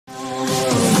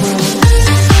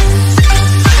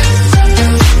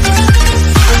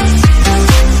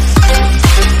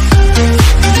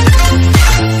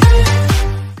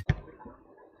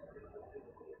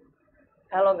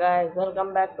guys,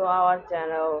 welcome back to our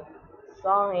channel.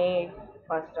 Sorry,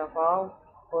 first of all,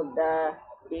 for the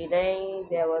delay,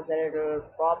 there was a little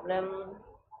problem.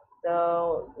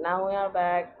 So now we are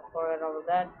back for all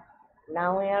that.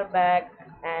 Now we are back,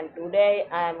 and today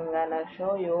I'm gonna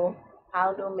show you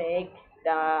how to make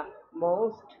the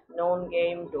most known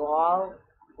game to all.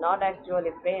 Not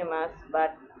actually famous,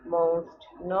 but most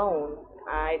known.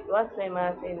 It was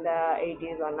famous in the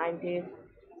 80s or 90s,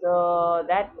 so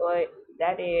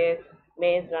that is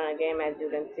Maze Runner game. As you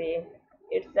can see,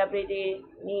 it's a pretty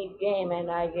neat game, and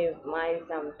I give my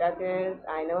some touches.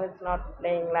 I know it's not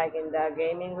playing like in the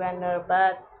gaming runner,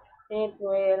 but it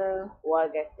will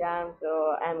work as charm.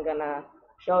 So I'm gonna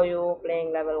show you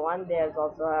playing level 1. There's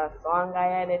also a song I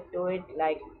added to it,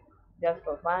 like just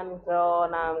for fun. So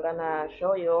now I'm gonna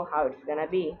show you how it's gonna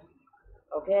be.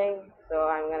 Okay, so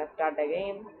I'm gonna start the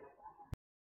game.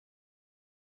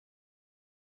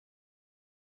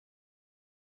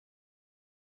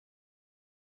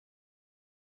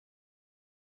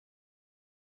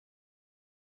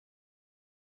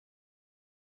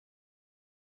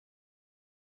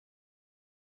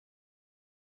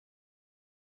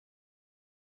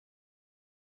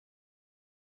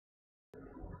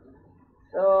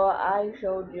 So I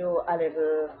showed you a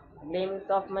little glimpse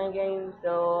of my game.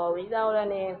 So without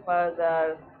any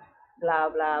further blah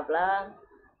blah blah,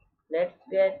 let's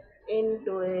get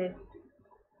into it.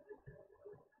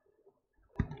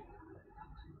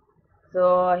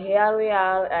 So here we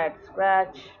are at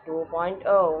Scratch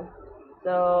 2.0.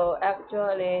 So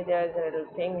actually there's a little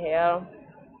thing here.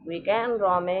 We can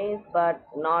draw maze but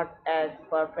not as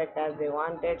perfect as we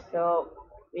wanted. So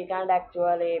we can't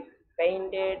actually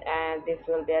paint it, and this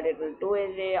will be a little too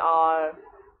easy or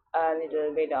a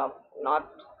little bit of not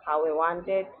how we want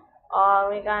it, or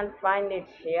we can't find it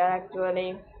here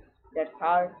actually. That's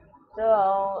hard.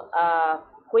 So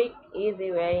quick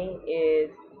easy way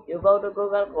is you go to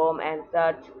Google Chrome and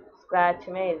search Scratch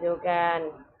Maze.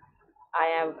 I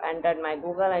have entered my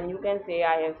Google, and you can see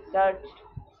I have searched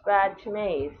Scratch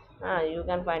Maze. You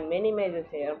can find many mazes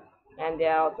here, and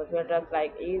there are also filters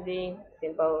like easy,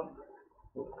 simple.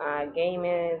 Game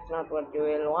is not what you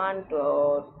will want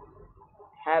to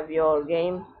have your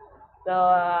game. So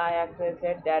I actually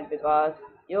said that because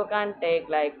you can take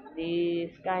like these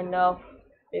kind of,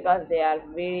 because they are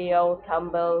video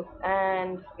tumbles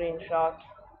and screenshots,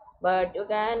 but you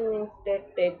can instead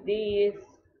take these,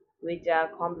 which are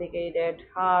complicated,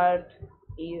 hard,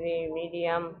 easy,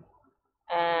 medium,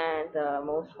 and the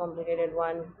most complicated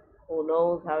one, who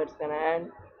knows how it's gonna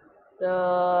end. So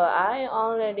I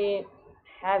already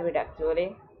have it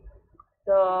actually,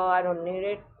 so I don't need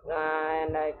it,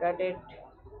 and I cut it.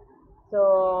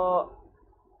 So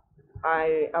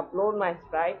I upload my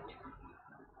sprite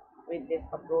with this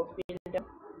upload filter,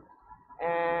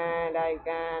 and I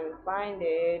can find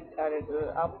it a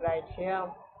little up right here.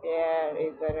 Here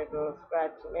is a little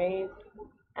scratch maze,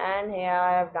 and here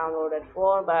I have downloaded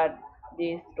 4, but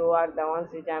these two are the ones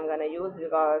which I'm gonna use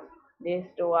because these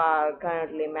two are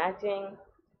currently matching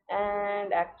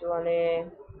and actually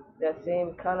the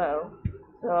same color.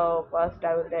 So first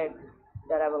I will take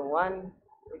the level 1,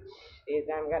 which is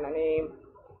I'm gonna name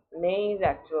maze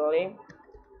actually.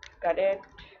 Cut it,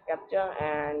 capture,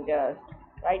 and just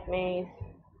right maze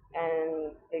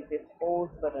and click this pause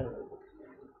button.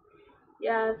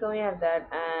 Yeah, so we have that.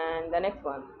 And the next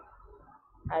one,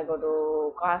 I go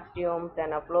to costumes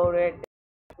and upload it.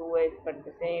 Two ways but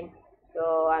the same.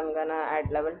 So I'm gonna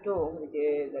add level 2, which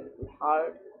is a little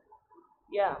hard.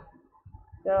 Yeah,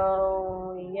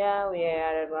 so yeah, we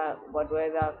added what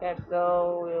was our cat.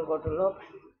 So we'll go to looks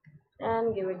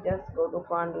and give it just go to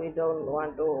font. We don't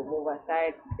want to move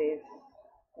aside this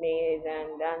maze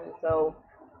and done. So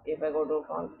if I go to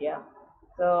font, yeah,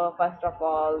 so first of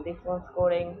all this one's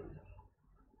coding.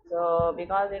 So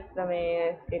because it's the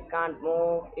maze, it can't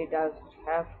move, it does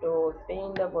have to stay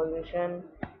in the position.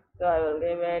 So I will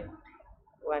give it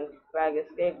one flag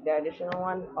escape, the additional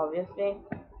one obviously.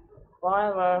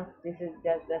 However, this is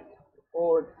just the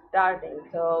code starting,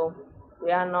 so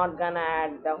we are not gonna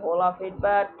add the whole of it,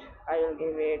 but I will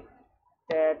give it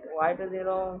set y to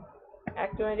 0.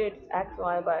 Actually it's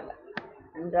xy, but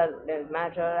it doesn't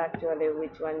matter actually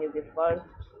which one you give first.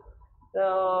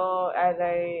 So as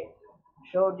I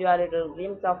showed you a little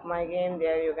glimpse of my game,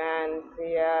 there you can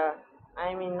see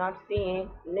I mean not see,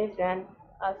 listen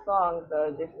a song.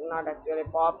 So this is not actually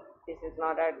pop, this is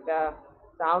not at the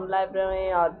sound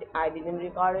library, or I didn't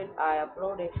record it, I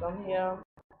upload it from here.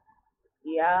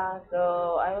 Yeah,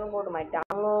 so I will go to my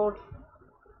downloads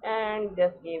and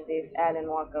just give this Alan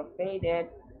Walker faded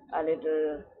a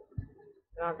little,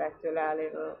 not actually a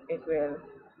little, it will,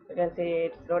 you can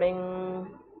see it's loading.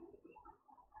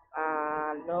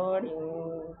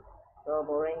 Loading. So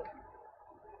boring.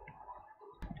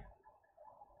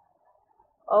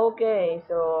 Okay,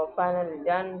 so finally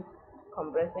done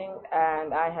compressing,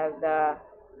 and I have the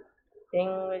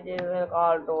thing which is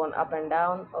called tone up and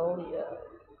down. Oh yeah,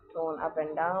 tone up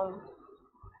and down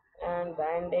and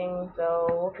bending.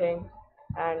 So okay,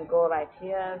 and go right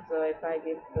here. So if I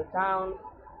give the sound,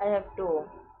 I have two,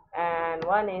 and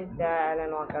one is the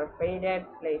Alan Walker faded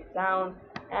play sound,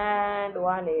 and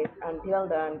one is until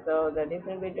done. So the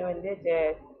difference between this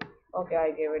is okay.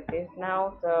 I give it this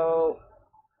now. So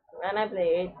when I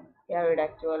play it, hear it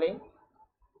actually.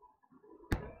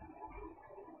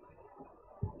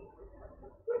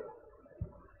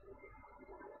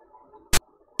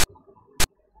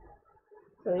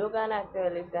 So you can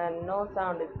actually listen. No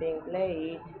sound is being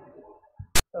played.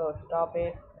 So stop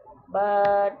it.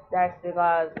 But that's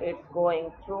because it's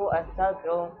going through a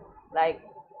circle, like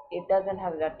it doesn't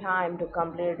have the time to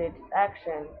complete its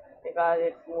action because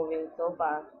it's moving so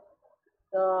fast.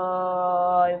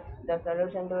 So if the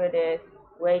solution to it is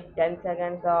wait 10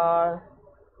 seconds or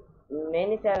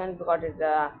many seconds because it's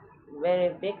a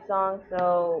very big song,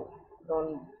 so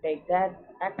don't take that.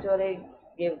 Actually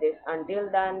give this until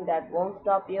done, that won't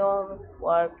stop your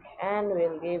work and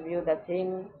will give you the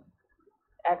thing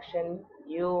action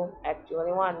you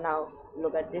actually want. Now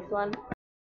look at this one.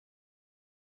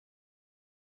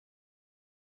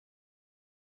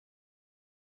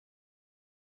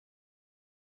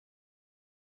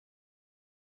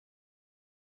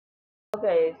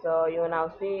 Okay, so you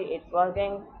now see it's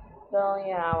working. So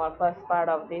yeah, our first part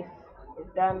of this is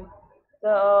done.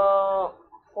 So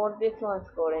for this one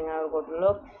scoring, I will go to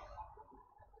looks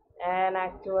and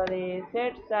actually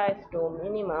set size to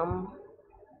minimum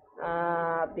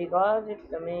because it's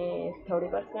the main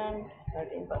 30%, 13%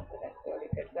 actually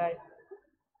set size,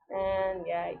 and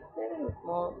yeah, it's a little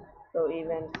small. So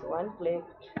events one click,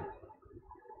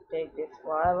 take this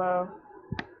forever.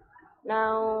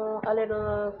 Now a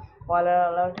little spoiler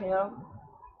alert here.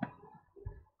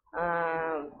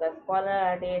 The spoiler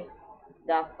alert is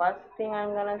the first thing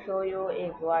I'm gonna show you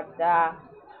is what the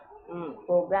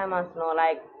programmers know.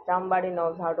 Like somebody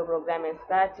knows how to program in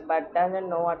Scratch but doesn't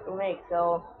know what to make.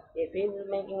 So if he's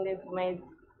making this image,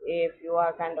 if you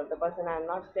are kind of the person, I'm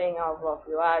not saying out of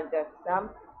you are just some.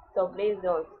 So please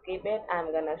don't skip it.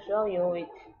 I'm gonna show you which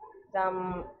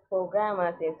some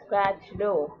programmers in Scratch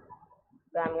do.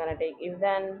 So I'm gonna take if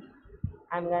then.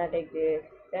 I'm gonna take this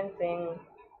sensing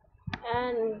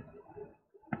and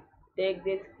take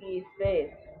this key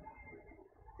space.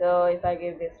 So if I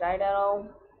give this right arrow,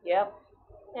 yep,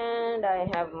 and I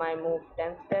have my move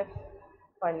 10 steps,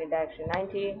 point direction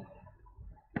 90,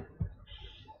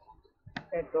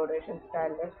 set rotation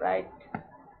style left right,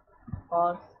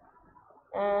 pause,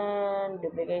 and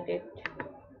duplicate,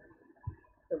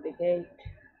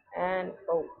 and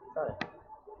oh sorry,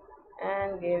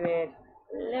 and give it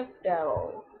left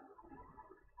arrow,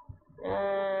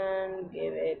 and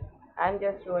give it. I'm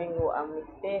just showing you a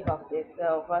mistake of this.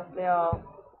 So firstly,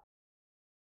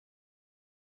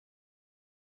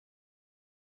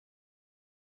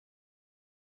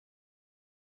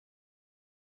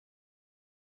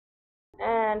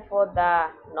 and for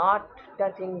the not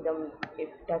touching the, if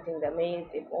touching the maze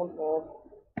it won't move.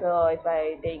 So if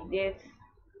I take this,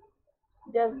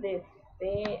 just this,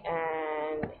 say,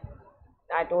 and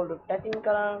I told you touching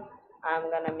color,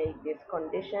 I'm gonna make this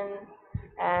condition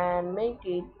and make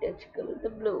it touch color the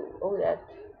blue. Oh that,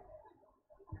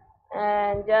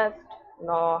 and just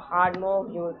no hard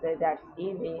move, you will say that's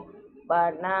easy,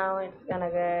 but now it's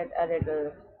gonna get a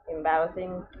little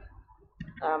embarrassing.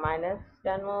 Minus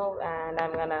 10 move, and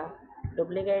I'm gonna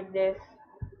duplicate this,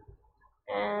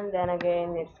 and then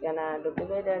again it's gonna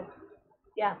duplicate it.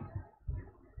 Yeah,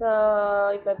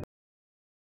 so if I,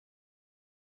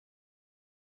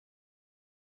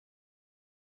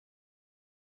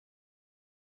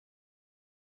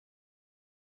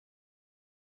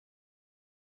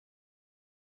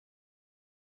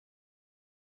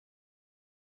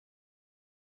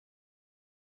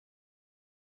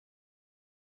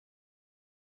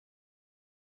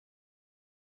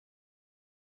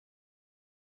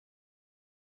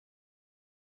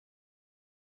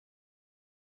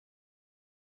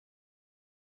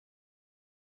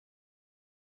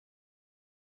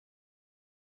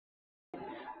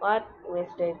 what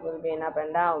mistake will be in up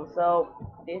and down. So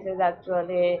this is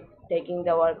actually taking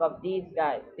the work of these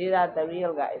guys. These are the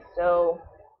real guys. So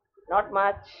not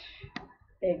much.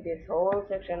 Take this whole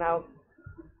section out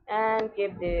and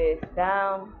keep this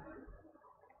down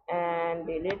and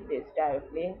delete this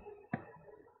directly.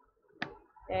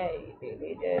 Hey,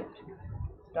 delete it.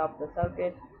 Stop the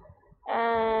circuit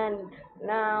And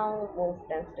now move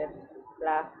 10 steps.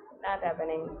 Black, not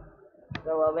happening.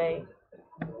 Go away.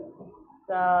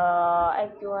 So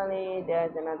actually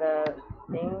there's another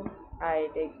thing. I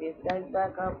take these guys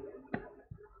back up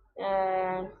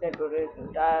and set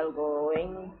rotation tile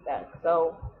going back.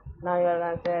 So now you're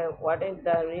gonna say what is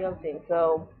the real thing?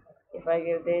 So if I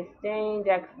give this change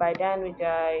x by 10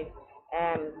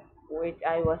 am which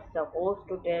I was supposed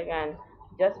to take, and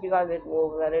just because it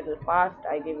moves a little fast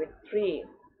I give it 3,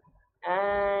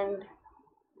 and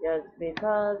just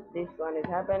because this one is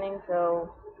happening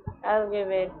so I'll give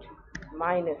it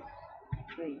minus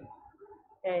 3.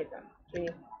 Okay, 3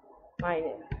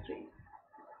 minus 3,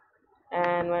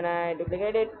 and when I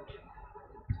duplicate it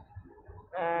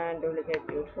and duplicate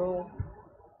you too.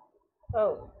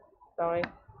 Oh, sorry.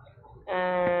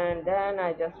 And then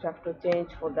I just have to change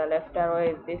for the left arrow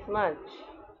is this much.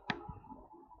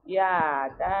 Yeah,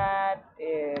 that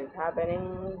is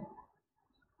happening.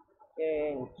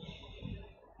 Change.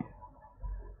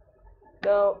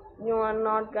 So you are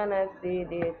not gonna see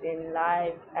this in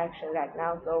live action right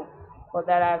now. So for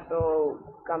that I have to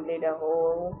complete a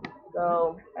whole.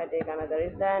 So I take another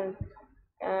is then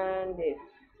and this.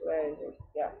 Where is it?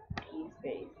 Yeah, key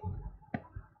space.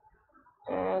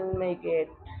 And make it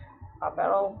up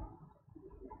arrow,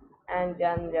 and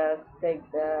then just take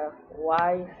the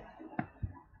y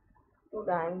 2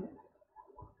 times,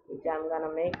 which I'm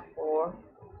gonna make 4.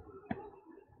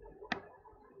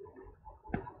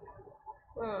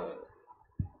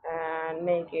 And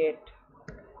make it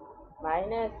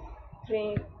minus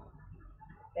 3.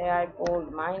 There I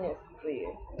pulled minus 3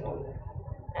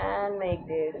 and make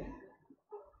this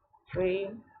 3,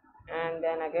 and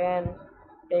then again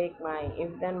take my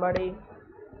if then body,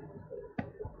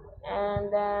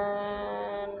 and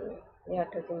then we are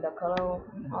touching the color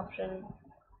option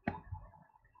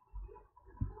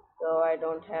so I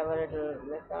don't have a little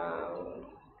mess around.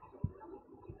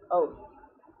 Oh,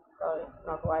 sorry,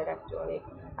 not white actually.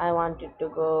 I want it to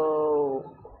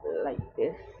go like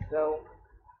this. So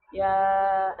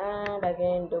yeah, and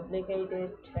again duplicate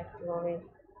it actually.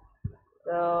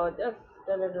 So just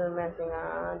a little messing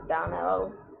around down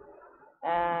arrow,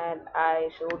 and I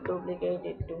should duplicate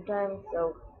it 2 times.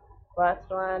 So first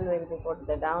one will be put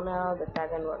the down arrow, the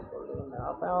second one will be in the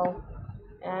up arrow,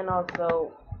 and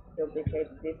also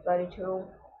duplicate this body too,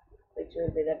 which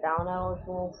will be the down arrows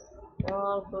move, and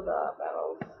also the up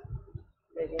arrows.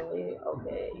 Secondly,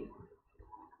 okay.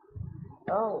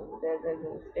 Oh, there's a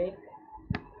mistake.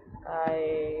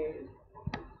 I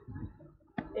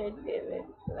did give it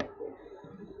like this.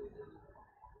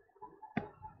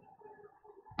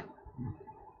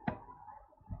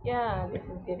 Yeah, this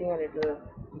is getting a little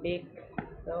big,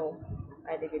 so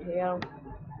I take it here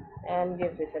and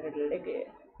give this a little decay.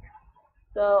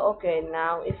 So okay,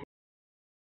 now if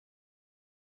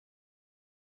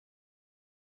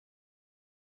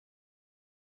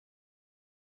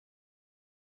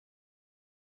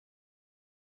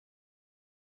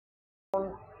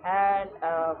you add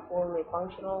a fully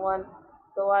functional one,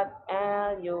 so what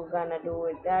are you gonna do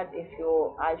with that? If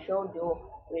you I showed you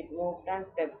with move 10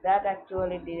 steps, that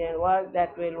actually didn't work.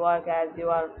 That will work as you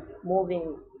are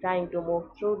moving, trying to move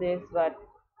through this, but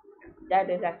that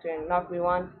is actually not we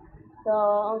want. So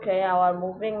okay, our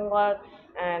moving works,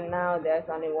 and now there's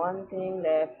only one thing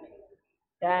left,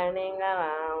 turning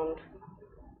around.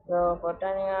 So for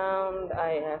turning around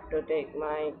I have to take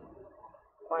my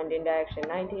point in direction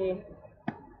 90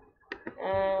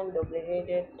 and duplicate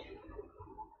it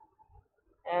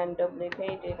and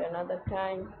duplicate it another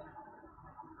time,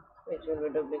 which will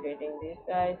be duplicating these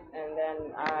guys, and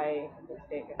then I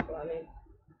mistake actually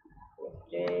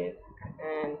mistake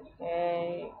and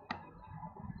hey,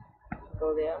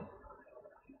 go there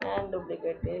and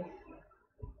duplicate this,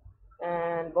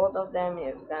 and both of them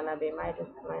is gonna be minus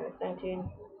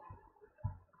 19.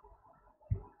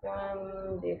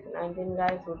 These 19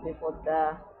 guys would be for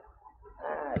the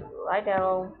right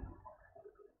arrow,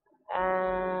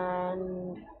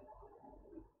 and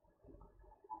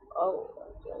oh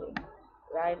actually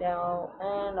right arrow,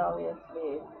 and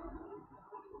obviously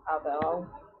up arrow,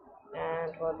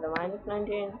 and for the minus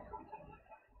 19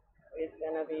 it's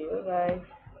gonna be you guys.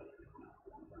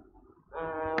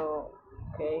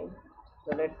 Okay,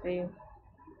 so let's see.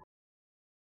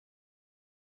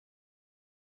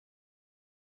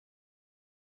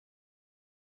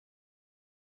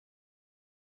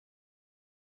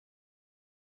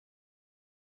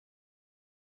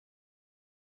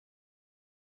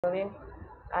 Okay,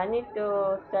 I need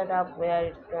to set up where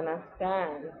it's gonna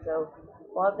stand. So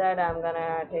for that I'm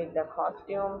gonna take the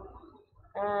costume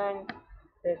and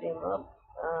set him up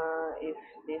if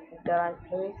this is the right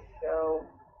place. So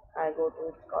I go to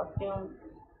its costume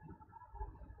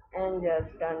and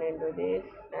just turn into this,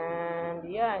 and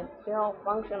yeah, it's still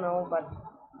functional, but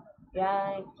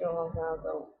yeah, it's still functional,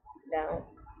 so damn it.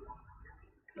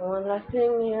 One last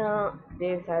thing here,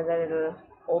 this has a little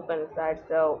open side,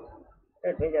 so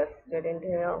let me just get into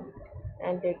here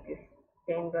and take this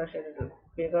paintbrush a little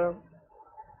bigger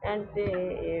and see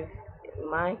if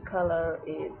my color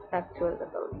is actual the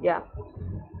color. Yeah.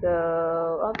 So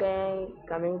okay,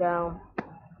 coming down,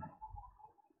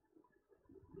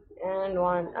 and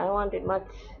I want it much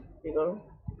bigger,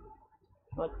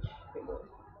 much bigger.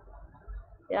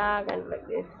 Yeah, kind of like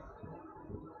this.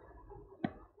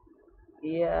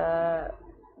 Yeah,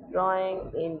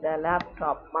 drawing in the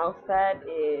laptop mousepad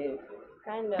is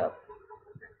kind of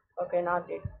okay. Not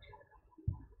it.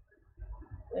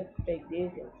 Let's take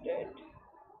this instead.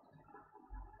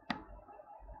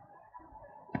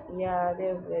 Yeah,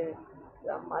 this is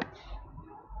a much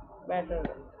better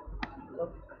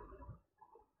look.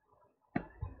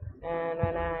 And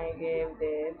when I give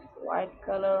this white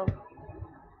color,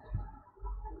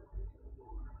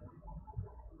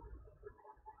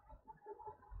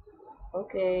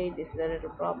 okay, this is a little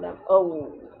problem.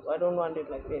 Oh, I don't want it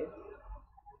like this.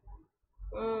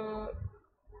 Mm,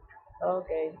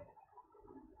 okay,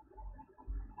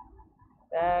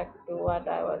 back to what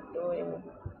I was doing.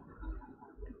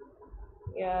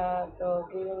 Yeah, so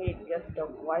giving it just a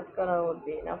white color would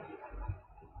be enough.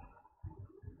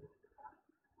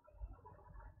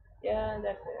 Yeah,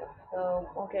 that's enough. So,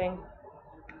 okay.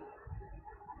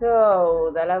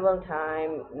 So, the level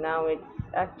time, now it's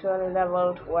actually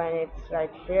leveled when it's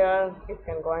right here. It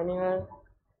can go anywhere.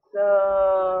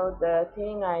 So, the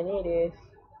thing I need is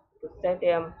to set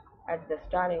him at the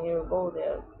starting. You go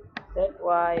there, set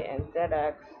Y and set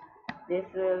X. This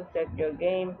will set your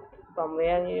game from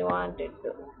where you want it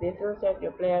to. This will set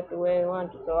your player to where you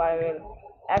want it. So I will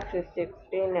X is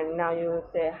 16, and now you will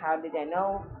say how did I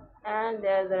know? And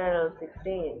there's another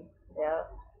 16 there.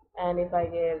 And if I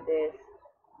give this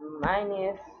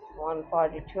minus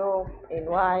 142 in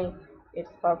Y,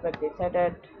 it's perfectly set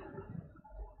it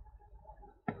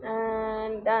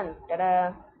and done.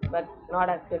 Ta-da! But not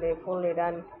actually fully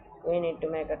done. We need to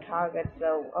make a target.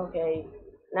 So okay,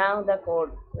 now the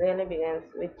code really begins,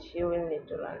 which you will need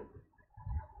to learn,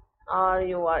 or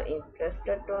you are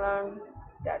interested to learn.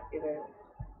 That depends.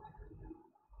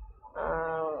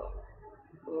 Uh,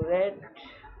 red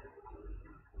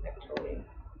actually.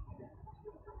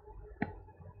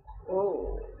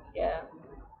 Oh yeah,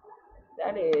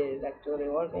 that is actually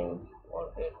working.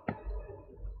 Okay,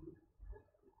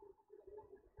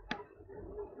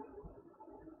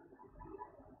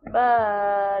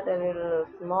 but a little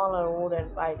smaller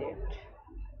wouldn't bite it.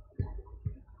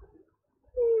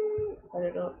 A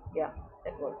little, yeah,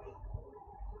 that works.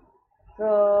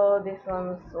 So this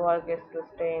one's work is to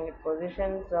stay in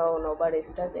position so nobody's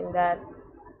touching that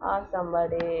or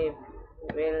somebody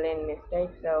will in mistake.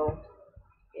 So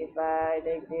if I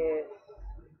take this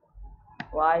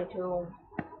Y2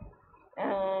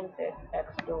 and set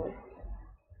X2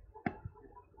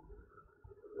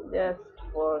 just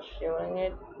for showing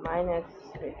it minus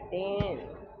 15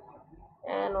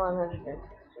 and 160.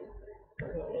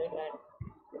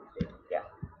 160, yeah.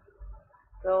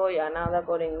 So yeah, now the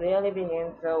coding really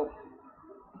begins. So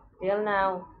till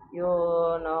now you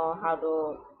know how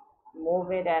to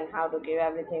move it and how to give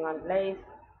everything on place.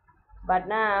 But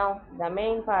now the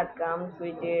main part comes,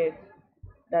 which is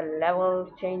the level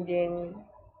changing.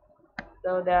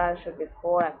 So there should be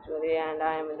four actually, and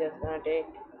I am just gonna take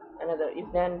another if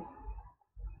then.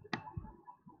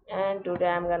 And today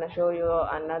I'm gonna show you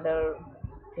another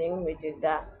thing, which is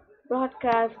the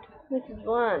broadcast message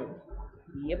one.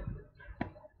 Yep.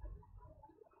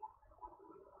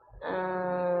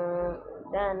 Uh,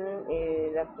 then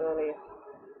is actually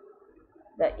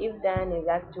the if then is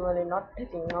actually not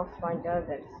touching mouse pointer.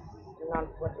 That's not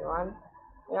what you want.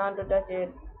 You want to touch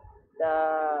it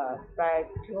the sprite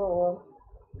 2, we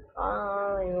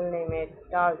will name it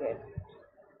target.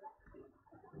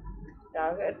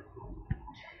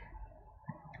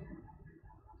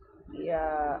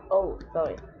 Yeah, oh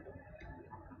sorry,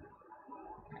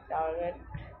 target.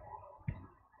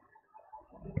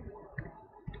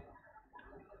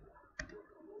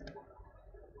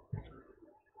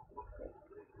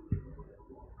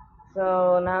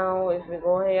 So now if we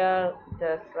go here,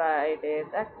 the sprite is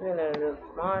actually a little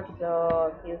smart,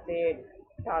 so you see it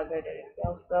targeted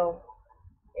itself, so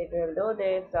it will do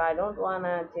this. So I don't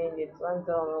wanna change its one,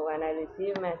 so when I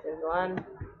receive message one,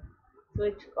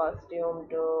 switch costume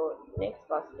to next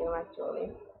costume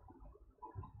actually.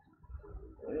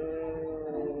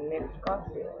 Next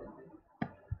costume.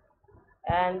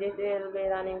 and this will be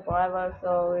running forever,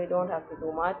 so we don't have to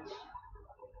do much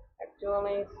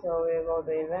actually. So we go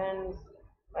to events.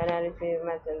 When I receive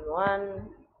message 1,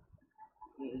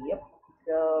 yep.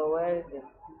 So where is it?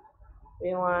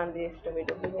 We want this to be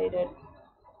duplicated.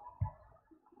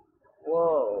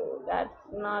 Whoa, that's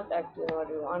not actually what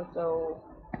we want, so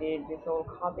delete this whole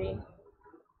copy.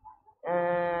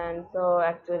 And so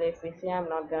actually if we see, I'm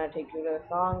not gonna take you to the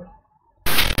song.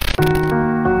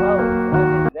 Whoa,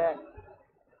 what is that?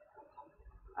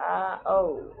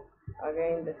 Oh,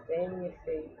 again the same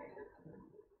mistake.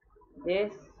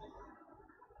 This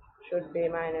should be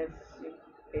minus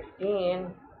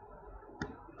 15.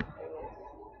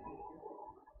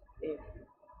 Minus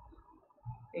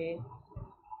 50.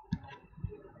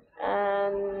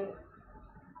 And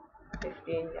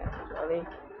 15, yeah, actually.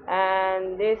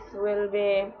 And this will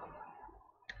be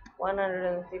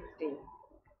 160.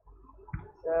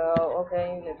 So,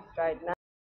 okay, let's try it now.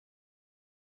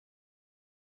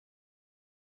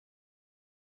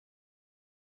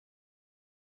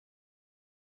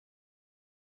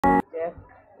 Check,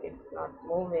 it's not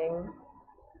moving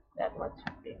that much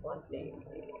frequently.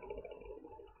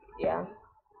 Yeah,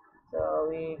 so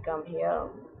we come here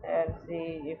and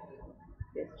see if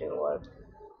this still works.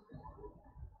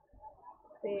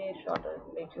 See, shorter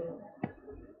little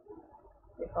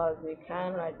because we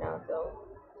can right now, so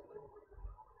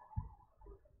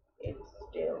it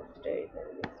still stays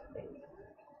in this place.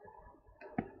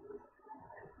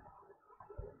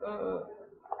 Mm.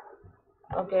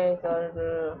 Okay, so it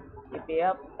will keep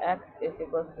up. X is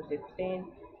equals to 16,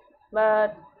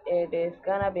 but it is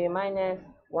gonna be minus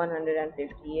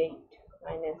 158.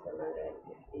 Minus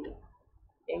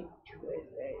 158. Where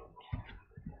is it?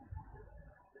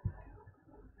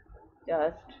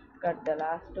 Just cut the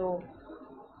last two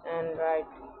and write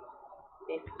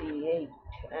 58,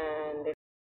 and it's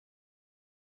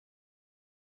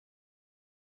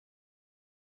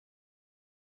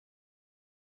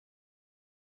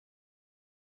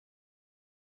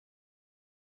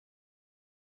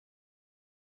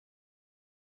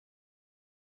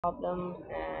a problem.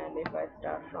 And if I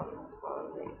start from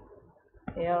only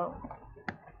here,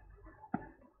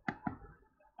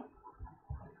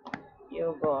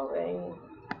 you go away,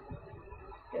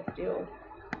 just you.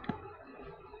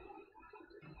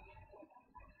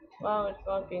 Wow, it's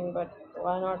working, but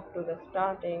why not to the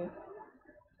starting?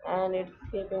 And it's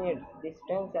keeping its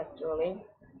distance actually.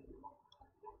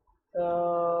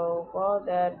 So for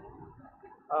that,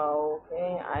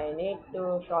 okay, I need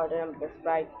to shorten up the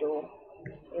sprite to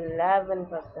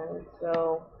 11%.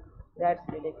 So that's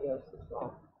ridiculously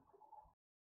small.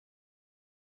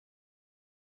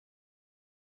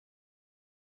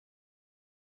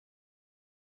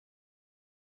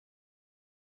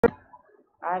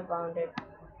 I found it.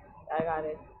 I got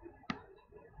it.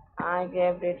 I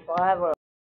gave it forever.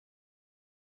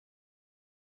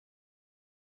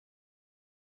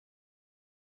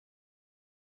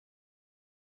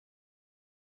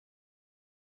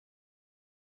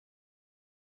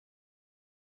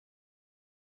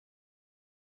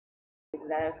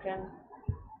 Direction.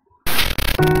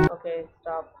 Okay,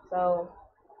 stop. So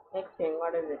next thing,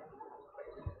 what is it?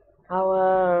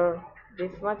 Our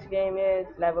this much game is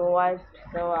level wise,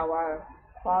 so our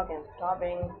clock and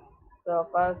stopping. So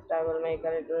first I will make a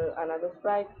little another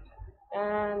sprite,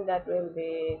 and that will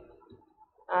be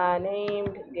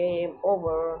named game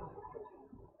over.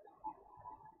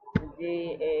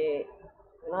 G A,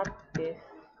 not this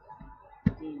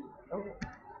G, oh,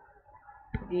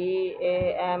 G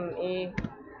A M E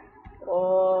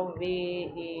O V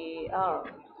E R,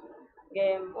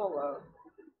 game over.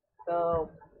 So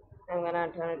I'm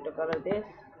gonna turn it to color this,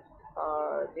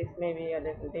 or this may be a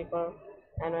little deeper,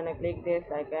 and when I click this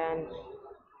I can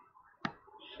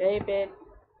shape it.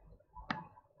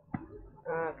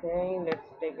 Okay, let's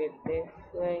take it this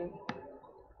way.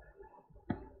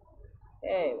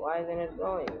 Hey, why isn't it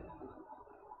going?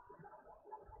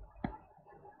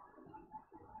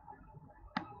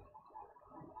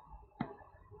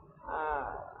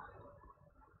 Ah,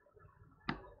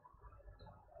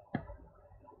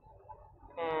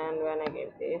 and when I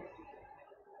give this,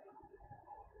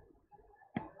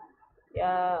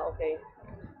 yeah, okay,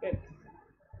 scripts.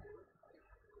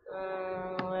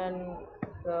 When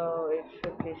so it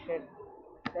should be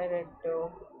set it to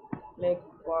click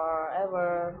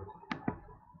forever,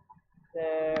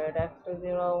 set x to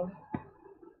 0,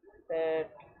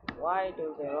 set y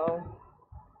to 0,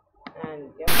 and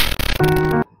just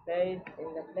place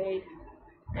in the place,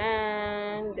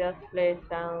 and just place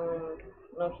sound,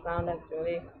 no sound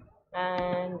actually,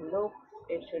 and looks,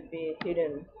 it should be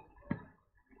hidden.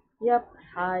 Yep,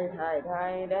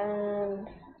 hide, and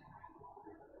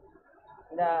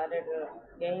the little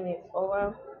game is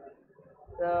over.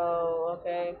 So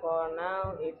okay, for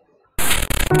now it's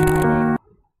hiding,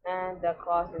 and the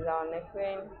cross is on the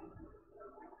screen.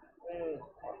 Hmm,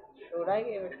 should I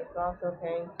give it the cross?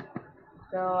 Okay.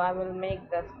 So I will make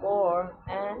the score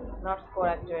and not score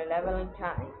actually level and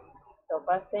time. So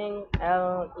first thing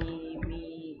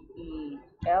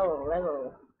Level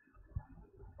level,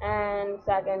 and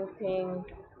second thing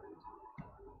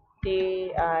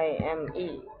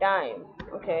time.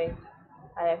 Okay,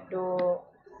 I have to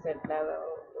set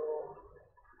level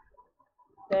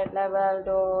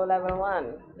to level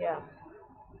 1. Yeah,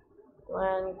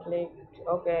 one clicked.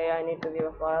 Okay, I need to give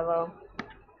a forever,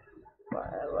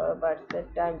 but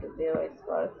set time to 0 is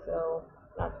first, so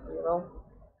not 0.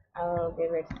 I'll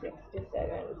give it 60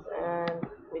 seconds, and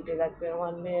which is actually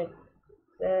 1 minute.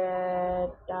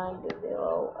 Set time to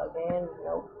 0 again.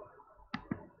 No,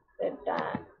 set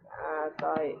time.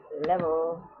 Sorry,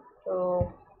 level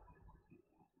to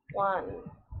 1.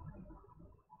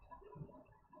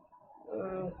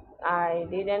 I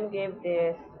didn't give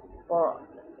this for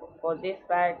this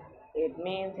sprite. It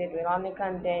means it will only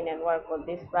contain and work for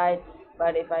this sprite.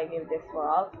 But if I give this for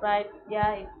all sprites,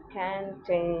 yeah, it can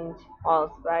change all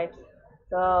sprites.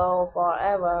 So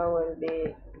forever will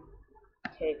be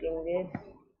taking this,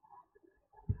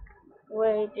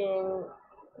 waiting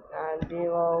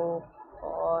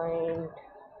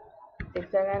 0.6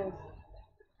 seconds.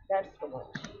 That's too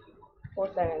much. 4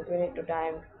 seconds. We need to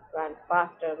time run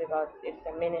faster because it's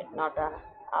a minute, not an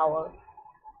hour.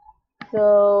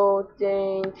 So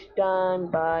change time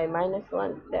by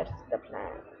 -1. That's the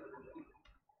plan.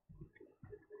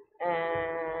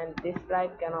 And this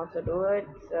slide can also do it.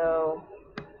 So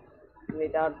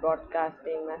without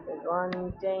broadcasting message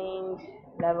 1, change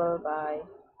level by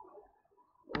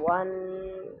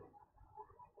 1.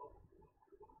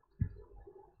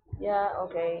 Yeah,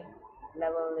 okay.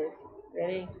 Level is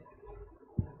ready.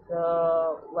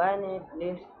 So when it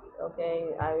lists,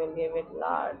 okay, I will give it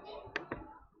large.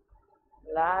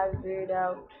 Large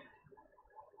readout.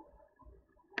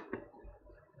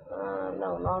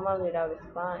 No, normal readout is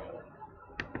fine.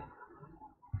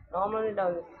 Normal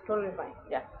readout is totally fine.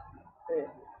 Yeah.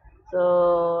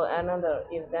 So another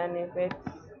if then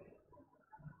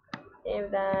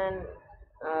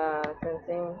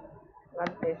sensing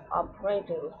what this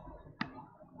operators,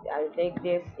 I'll take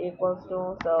this equals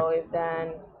to, so if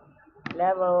then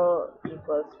level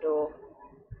equals to,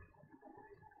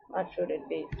 what should it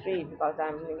be, 3, because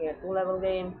I'm making a 2-level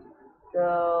game.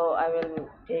 So I will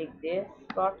take this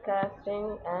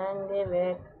broadcasting and give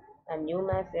it a new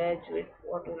message with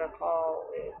what will I call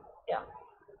it? Yeah,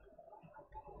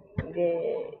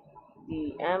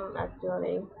 the M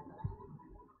actually,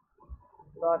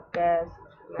 broadcast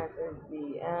message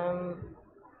DM,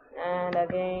 and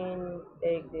again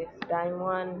take this time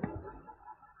 1,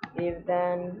 give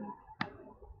then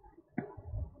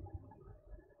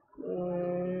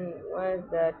what is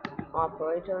that,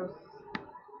 operators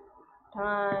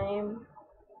time.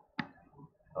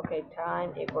 Okay,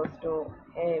 time equals to,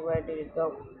 hey, where did it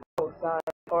go? Oh, sorry,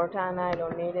 for time I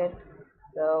don't need it.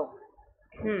 So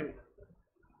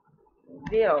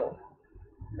 0,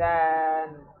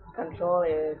 then control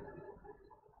is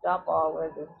stop all.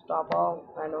 Where's the stop all?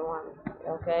 I don't want it.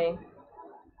 Okay,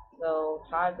 so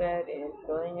target is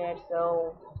doing it.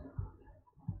 So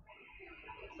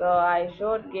I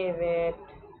should give it,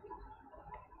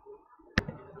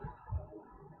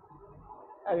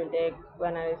 I will take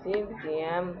when I receive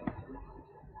GM.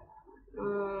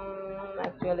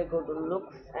 Actually go to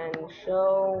looks and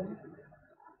show,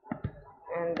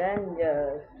 and then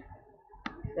just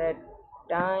set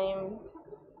time.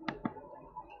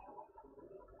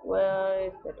 Where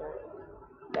is the time?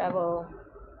 Level,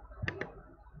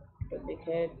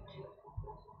 duplicate.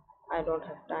 I don't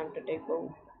have time to take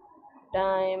both.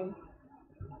 Time,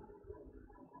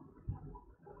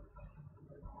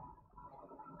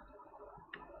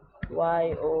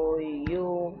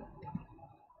 YOU,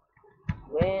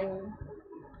 win,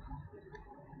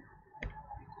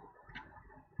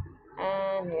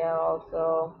 and here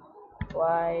also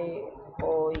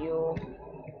YOU,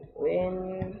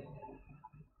 win.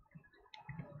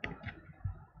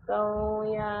 So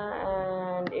yeah,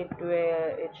 and it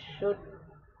should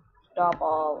stop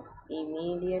all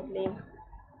immediately.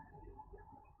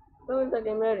 So is the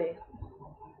game ready?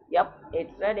 Yep,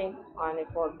 it's ready. Only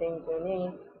 4 things you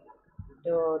need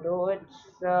to do it.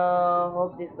 So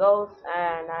hope this goes,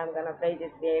 and I'm gonna play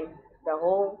this game the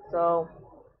whole. So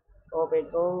hope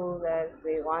it goes as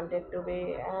we want it to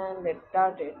be, and let's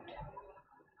start it.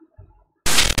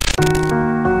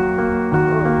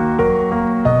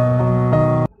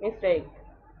 Mistake.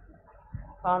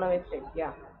 Found a mistake,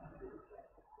 yeah.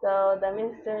 So the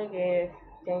mistake is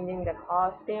changing the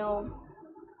costume,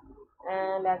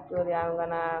 and actually I'm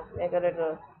gonna make a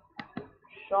little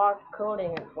short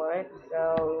coding for it.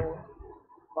 So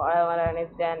forever and if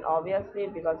then obviously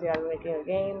because we are making a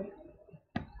game,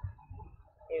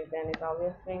 if then it's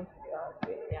obviously because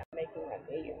we are making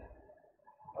a game.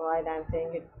 Alright, I'm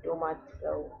saying it too much.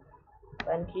 So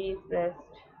when key is pressed,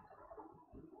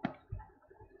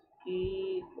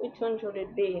 key, which one should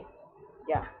it be?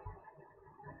 Yeah,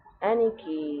 any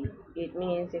key. It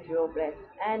means if you press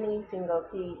any single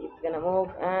key, it's gonna move.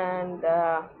 And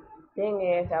the thing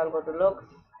is, I'll go to looks,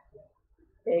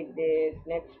 take this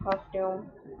next costume,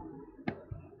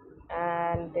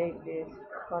 and take this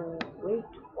wait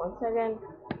 1 second,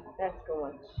 that's too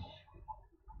much.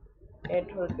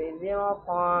 It will be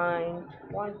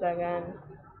 0.1 second,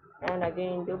 and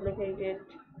again duplicate it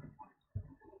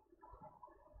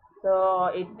so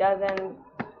it doesn't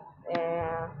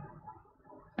uh,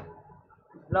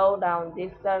 slow down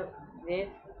this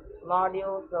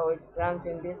module, so it runs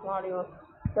in this module.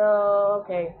 So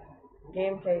okay,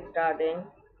 gameplay starting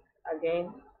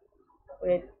again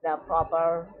with the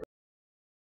proper.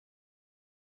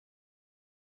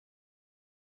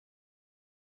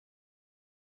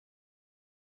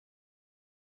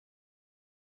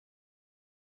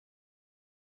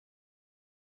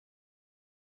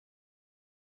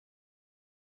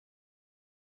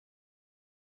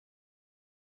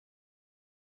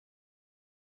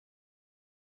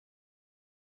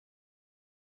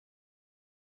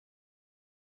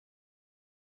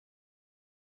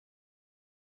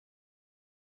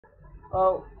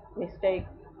 Oh, mistake,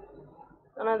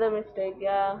 another mistake,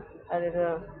 yeah, a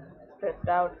little stressed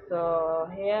out. So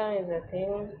here is the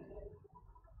thing,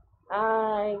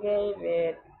 I gave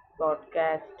it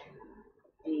broadcast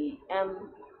DM,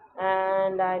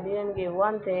 and I didn't give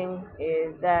one thing,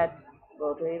 is that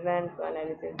go to events when I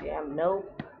receive DM.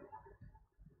 Nope,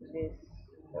 this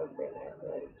survey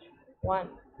message. One,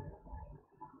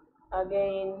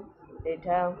 again,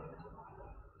 data,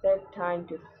 set time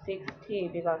to 60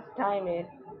 because time is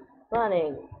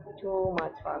running too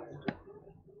much fast.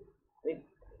 With,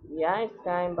 yeah, it's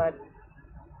time, but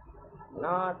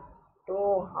not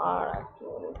too hard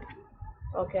actually.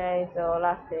 Okay, so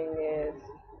last thing is,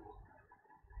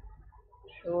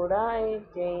 should I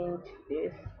change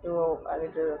this to a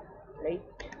little late?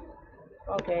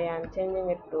 Okay, I'm changing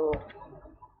it to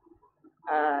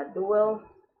dual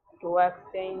to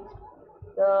exchange.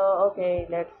 So okay,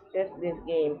 let's test this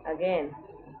game again.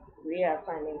 We are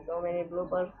finding so many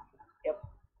bloopers. Yep.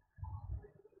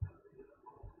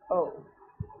 Oh,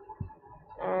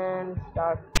 and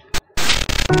start.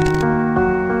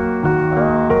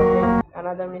 Okay,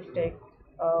 another mistake.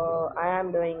 I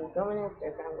am doing so many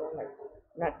mistakes. I'm going like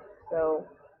nuts. So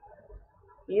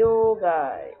you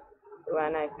guys,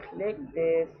 when I click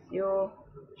this, you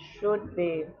should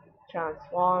be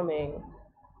transforming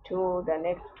to the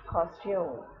next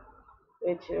costume,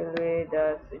 which will be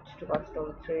the switch to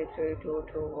costume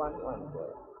 332211.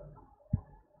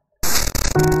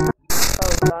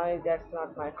 Oh guys, that's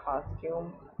not my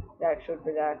costume. That should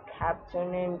be the capture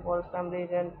name for some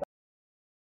reason.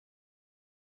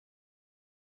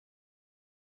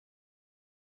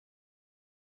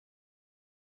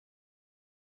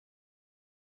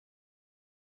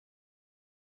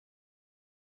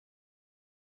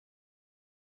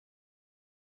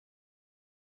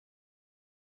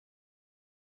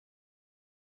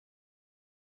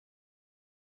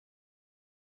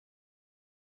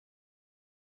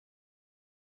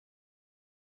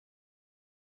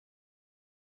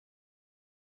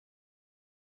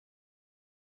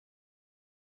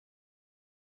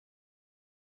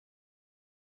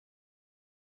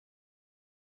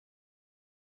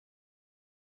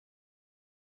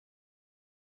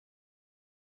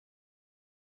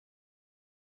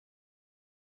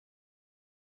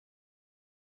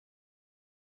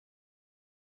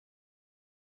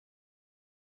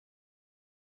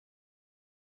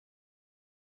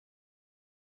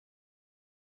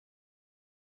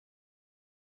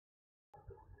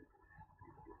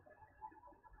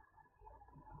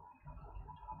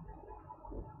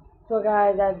 So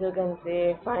guys, as you can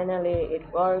see, finally it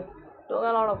worked. Took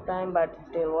a lot of time, but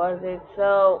still worth it.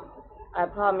 So I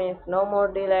promise no more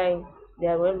delay.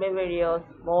 There will be videos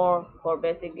more for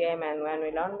basic game, and when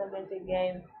we learn the basic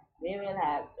game, we will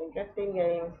have interesting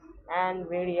games and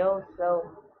videos. So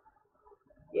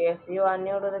if you are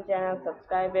new to the channel,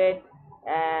 subscribe it,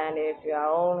 and if you are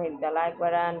old, hit the like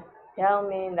button. Tell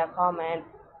me in the comment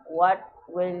what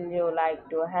will you like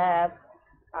to have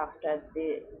after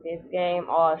this game,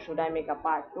 or should I make a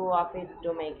part 2 of it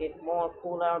to make it more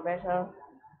cooler, better?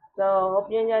 So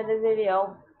hope you enjoyed this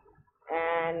video,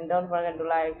 and don't forget to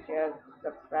like, share,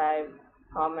 subscribe,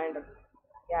 comment.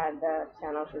 Yeah, the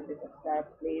channel should be subscribed,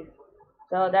 please.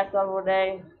 So that's all for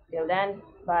today. Till then,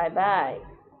 bye bye.